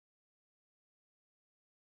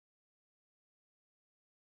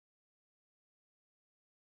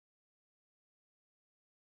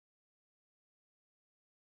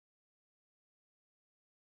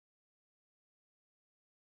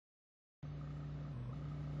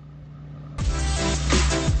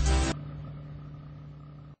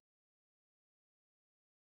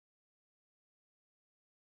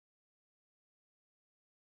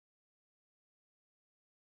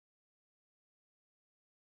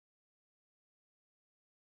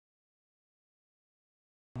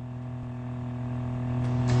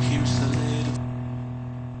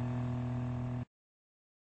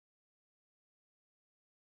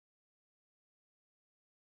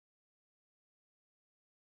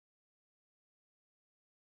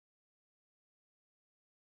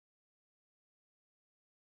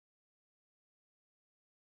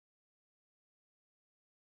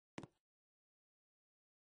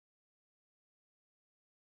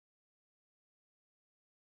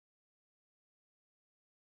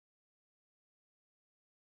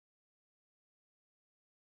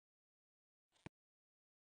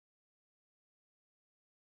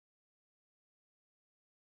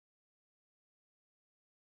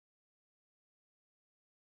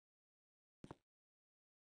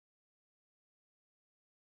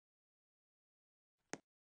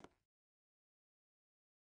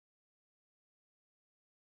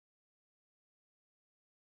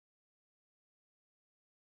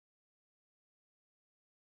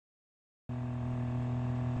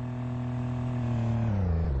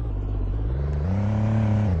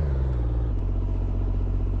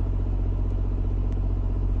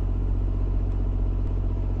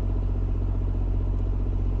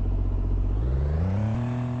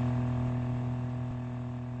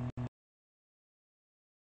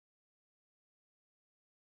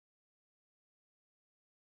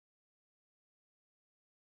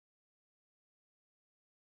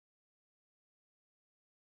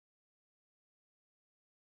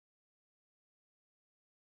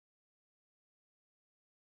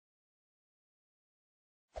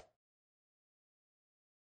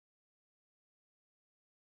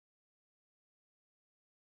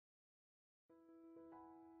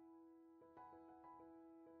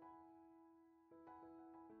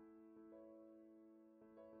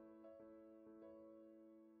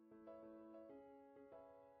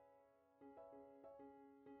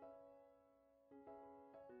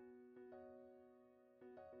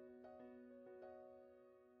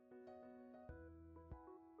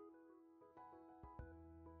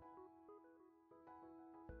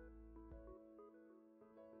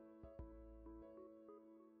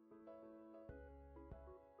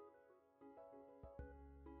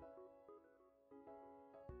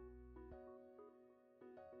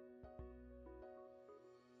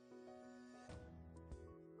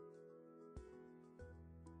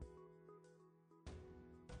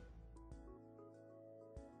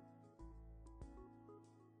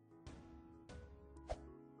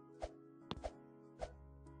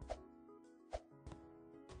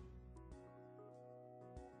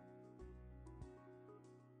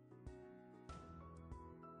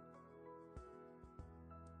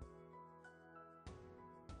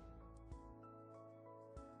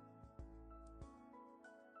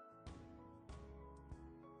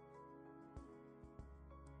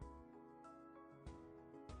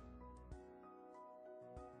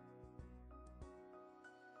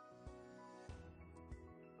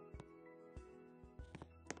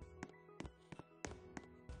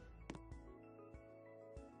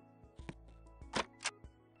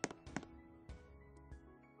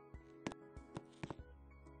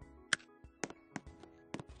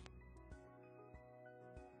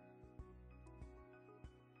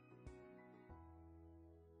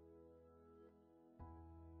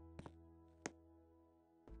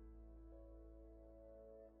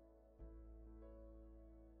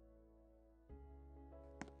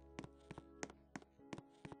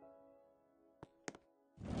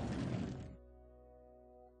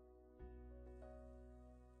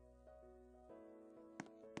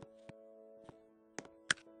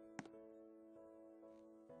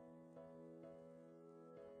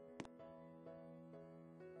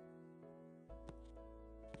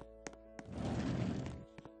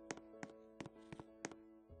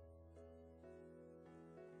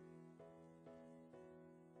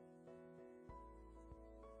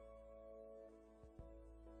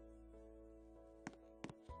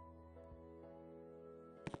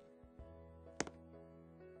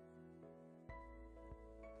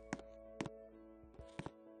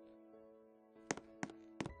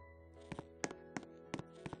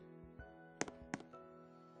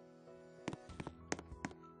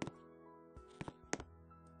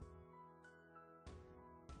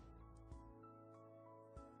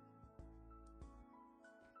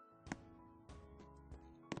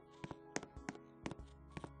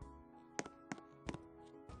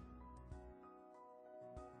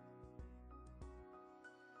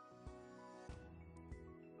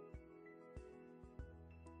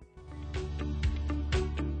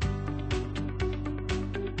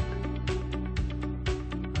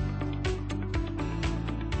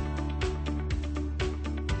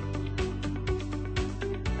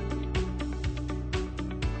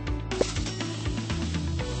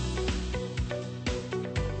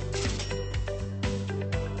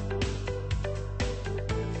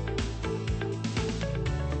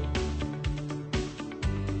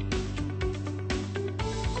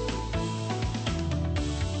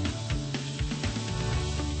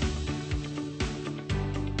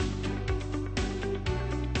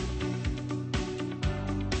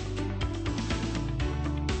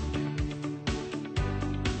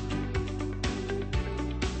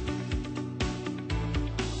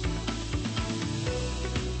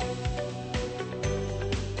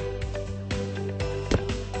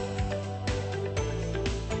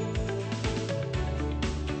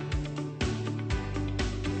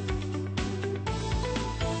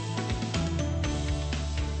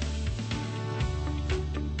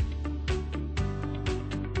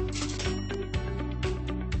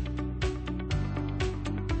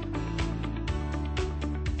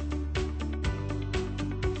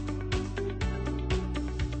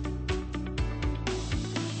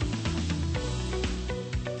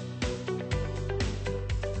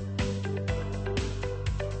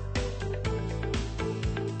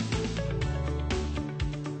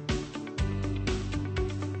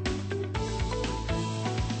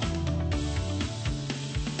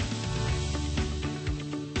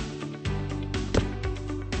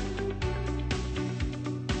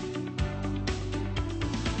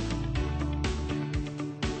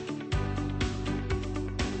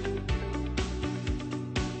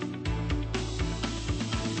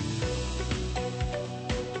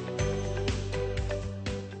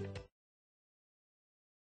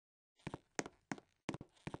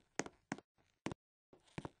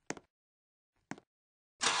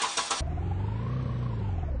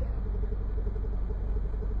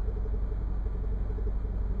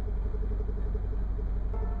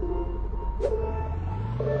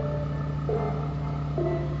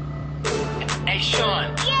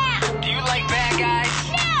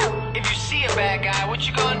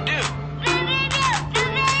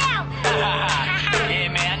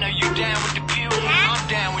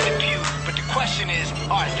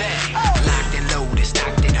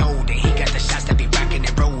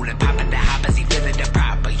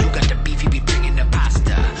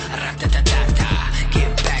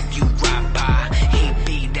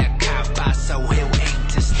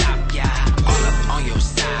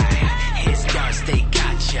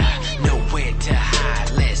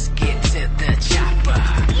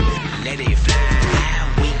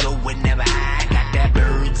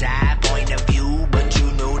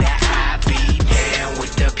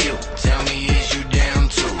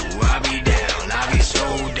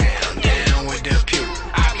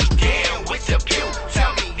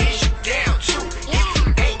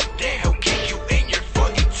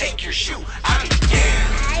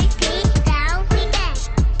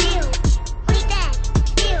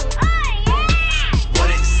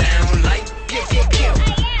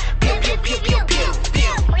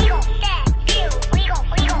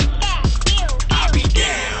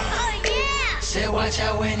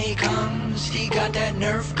he comes, he got that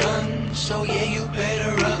Nerf gun. So yeah, you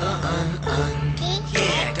better run.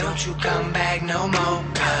 Yeah, don't you come back no more,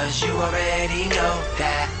 cause you already know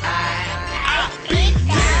that I'll be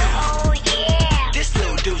down. Oh yeah. This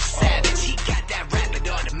little dude savage, he got that rapid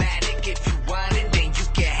automatic. If you want it, then you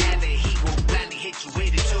can have it. He will gladly hit you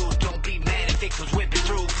with it too. Don't be mad if it comes whipping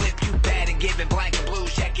through. Flip you bad and giving black and blue.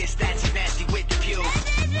 Check his stats, he nasty with the pew.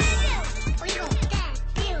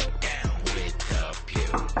 Down with the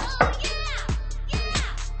pew.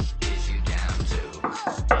 Is you down too?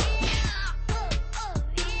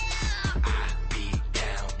 I be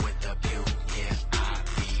down with the pew. Yeah, I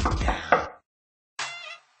be down.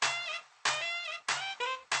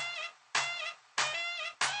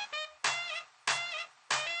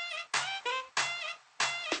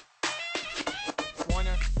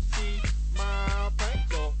 Wanna see my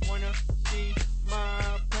pencil? Wanna see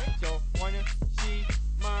my pencil? Wanna see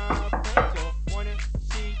my pencil? Wanna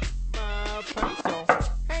see my pencil?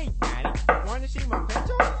 Hey, Daddy, wanna see my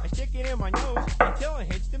pencil? I stick it in my nose until it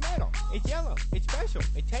hits the metal. It's yellow, it's special,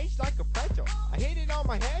 it tastes like a pretzel. I hit it on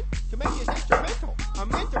my head to make it instrumental. I'm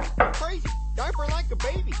mental, I'm crazy, diaper like a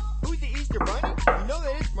baby. Who's the Easter Bunny? You know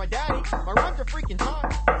that it's my daddy. My rhymes are freaking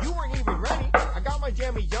hot, you weren't even ready. I got my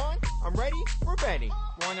jammies on, I'm ready for Betty.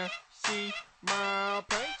 Wanna see my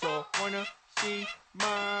pencil? Wanna see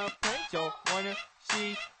my pencil? Wanna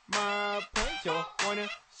see my pencil?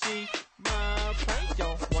 Wanna see my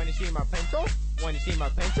pencil? Wanna see my pencil? Wanna see my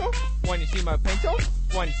pencil? Wanna see my pencil?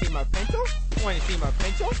 Wanna see my pencil? Wanna see my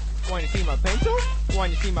pencil? Wanna see my pencil?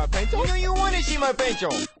 Wanna see my pencil? You know you wanna see my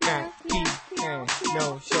pencil.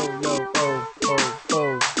 No solo.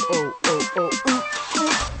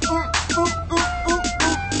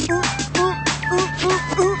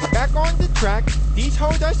 Back on the track, these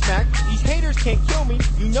hoes I smack. These haters can't kill me,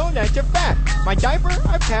 you know that's a fact. My diaper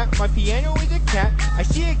I pat, my piano is a cat. I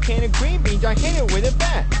see a can of green beans, I hit it with a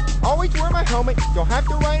bat. Always wear my helmet, don't have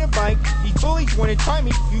to ride a bike. These bullies wanna try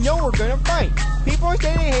me, you know we're gonna fight. People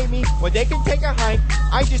say they hate me, well they can take a hike.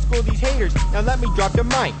 I just school these haters, now let me drop the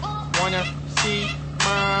mic. Wanna see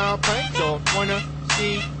my pencil? Wanna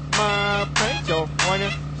see my pencil?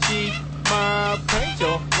 Wanna see my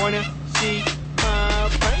pencil? Wanna see my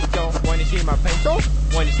pencil? Wanna see my pencil?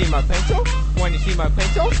 Wanna see my pencil? Wanna see my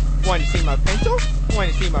pencil? Wanna see my pencil?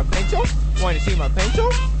 Wanna see my pencil? Wanna see my pencil?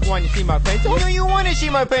 Wanna see my pencil? You know you wanna see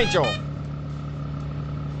my pencil.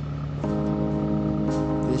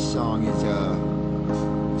 This song is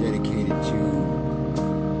dedicated to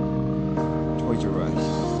Toys R Us.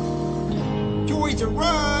 Toys R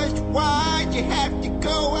Us, why'd you have to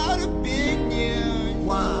go out of business?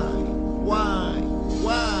 Why?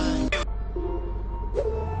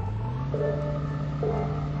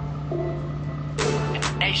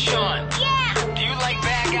 Hey Sean, Yeah.